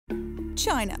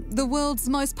China, the world's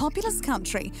most populous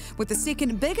country, with the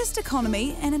second biggest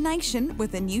economy and a nation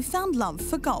with a newfound love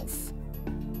for golf.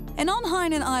 And on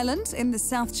Hainan Island in the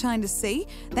South China Sea,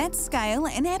 that scale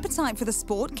and appetite for the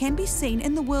sport can be seen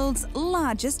in the world's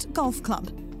largest golf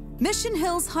club. Mission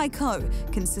Hills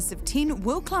Haikou consists of 10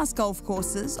 world-class golf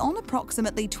courses on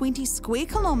approximately 20 square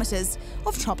kilometres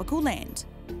of tropical land.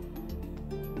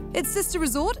 Its sister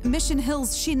resort, Mission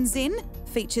Hills Shenzhen,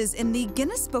 features in the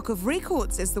Guinness Book of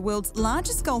Records as the world's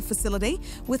largest golf facility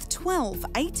with 12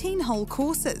 18-hole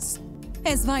courses.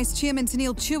 As Vice Chairman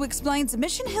Tanil Chu explains,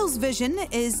 Mission Hills' vision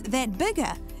is that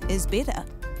bigger is better.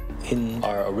 In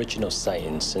our original site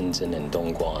in Shenzhen and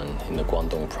Dongguan in the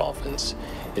Guangdong province,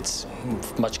 it's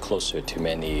much closer to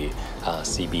many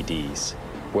CBDs.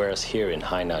 Whereas here in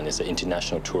Hainan is an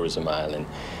international tourism island.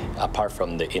 Apart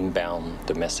from the inbound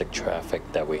domestic traffic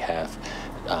that we have,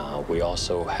 we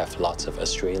also have lots of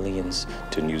Australians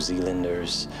to New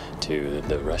Zealanders to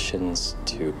the Russians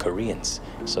to Koreans.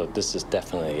 So this is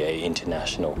definitely an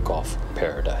international golf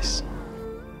paradise.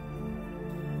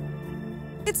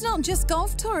 It's not just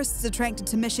golf tourists attracted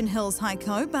to Mission Hills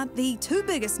Haikou, but the two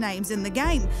biggest names in the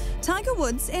game. Tiger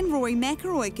Woods and Rory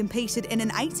McIlroy competed in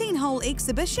an 18-hole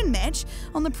exhibition match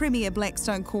on the premier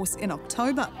Blackstone course in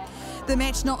October. The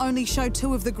match not only showed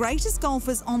two of the greatest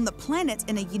golfers on the planet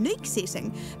in a unique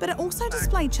setting, but it also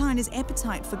displayed China's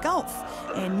appetite for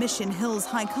golf. And Mission Hills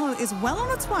Haikou is well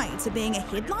on its way to being a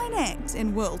headline act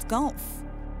in world golf.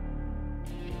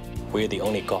 We're the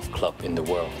only golf club in the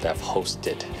world that have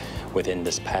hosted within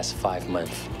this past 5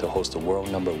 months to host the world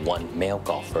 #1 male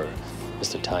golfer,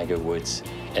 Mr. Tiger Woods,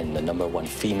 and the #1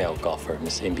 female golfer,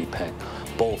 Miss Imbi Pak,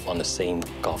 both on the same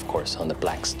golf course on the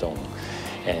Blackstone,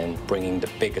 and bringing the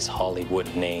biggest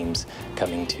Hollywood names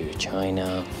coming to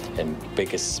China and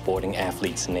biggest sporting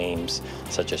athletes names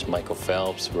such as Michael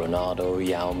Phelps, Ronaldo,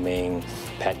 Yao Ming,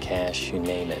 Pat Cash, you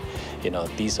name it. You know,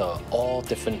 these are all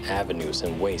different avenues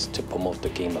and ways to promote the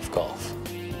game of golf.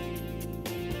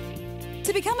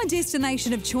 To become a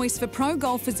destination of choice for pro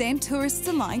golfers and tourists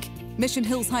alike, Mission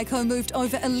Hills Haikou moved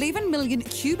over 11 million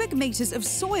cubic metres of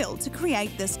soil to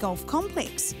create this golf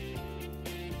complex.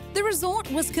 The resort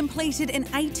was completed in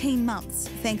 18 months,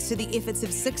 thanks to the efforts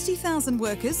of 60,000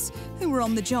 workers who were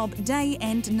on the job day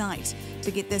and night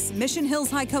to get this Mission Hills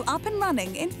Haikou up and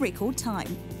running in record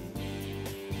time.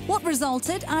 What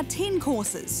resulted are 10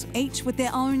 courses, each with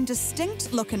their own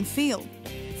distinct look and feel.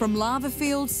 From lava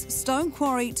fields, stone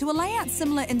quarry to a layout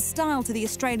similar in style to the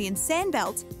Australian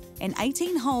Sandbelt, and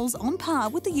 18 holes on par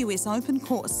with the US Open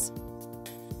course.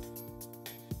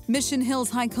 Mission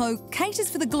Hills Haikou caters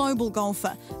for the global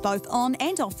golfer, both on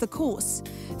and off the course.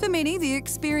 For many, the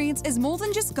experience is more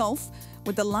than just golf,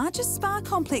 with the largest spa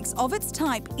complex of its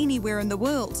type anywhere in the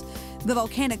world. The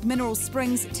volcanic mineral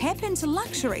springs tap into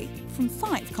luxury from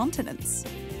 5 continents.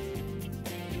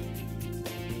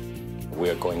 We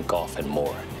are going golf and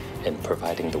more, and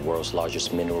providing the world's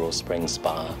largest mineral spring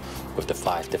spa with the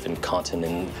 5 different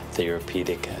continent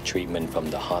therapeutic treatment from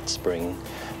the hot spring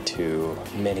to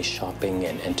many shopping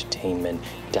and entertainment,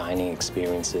 dining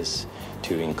experiences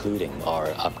to including our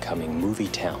upcoming movie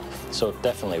town. So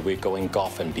definitely we're going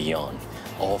golf and beyond.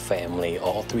 All family,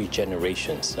 all 3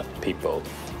 generations of people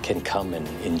can come and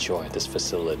enjoy this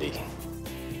facility.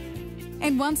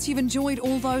 And once you've enjoyed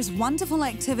all those wonderful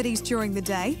activities during the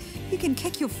day, you can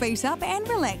kick your feet up and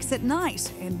relax at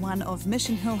night in one of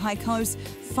Mission Hill Haikou's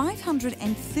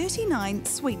 539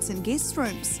 suites and guest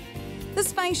rooms. The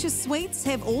spacious suites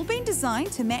have all been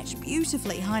designed to match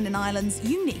beautifully Hainan Island's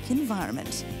unique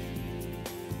environment.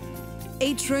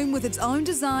 Each room with its own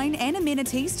design and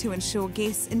amenities to ensure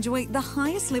guests enjoy the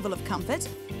highest level of comfort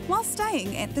while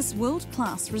staying at this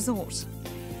world-class resort.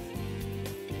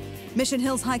 Mission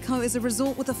Hills Haikou is a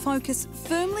resort with a focus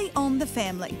firmly on the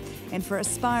family, and for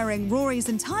aspiring Rorys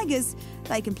and Tigers,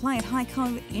 they can play at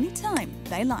Haikou anytime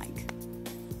they like.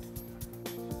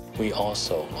 We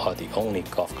also are the only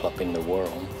golf club in the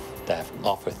world that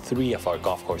offer 3 of our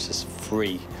golf courses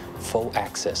free, full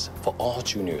access for all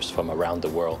juniors from around the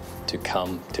world to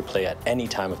come to play at any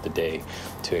time of the day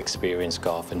to experience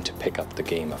golf and to pick up the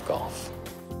game of golf.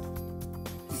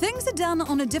 Things are done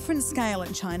on a different scale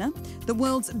in China. The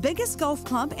world's biggest golf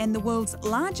club and the world's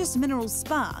largest mineral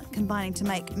spa combining to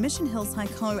make Mission Hills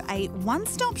Haikou a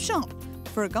one-stop shop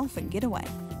for a golfing getaway.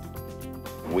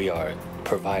 We are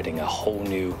providing a whole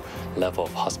new level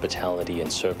of hospitality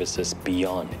and services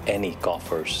beyond any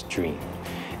golfer's dream.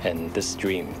 And this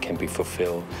dream can be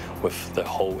fulfilled with the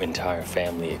whole entire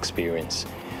family experience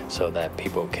so that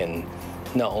people can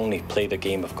not only play the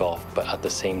game of golf, but at the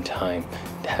same time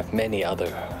have many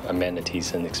other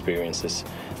amenities and experiences,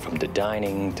 from the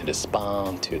dining to the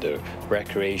spa to the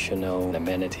recreational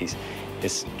amenities.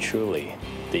 It's truly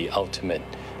the ultimate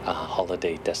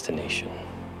holiday destination.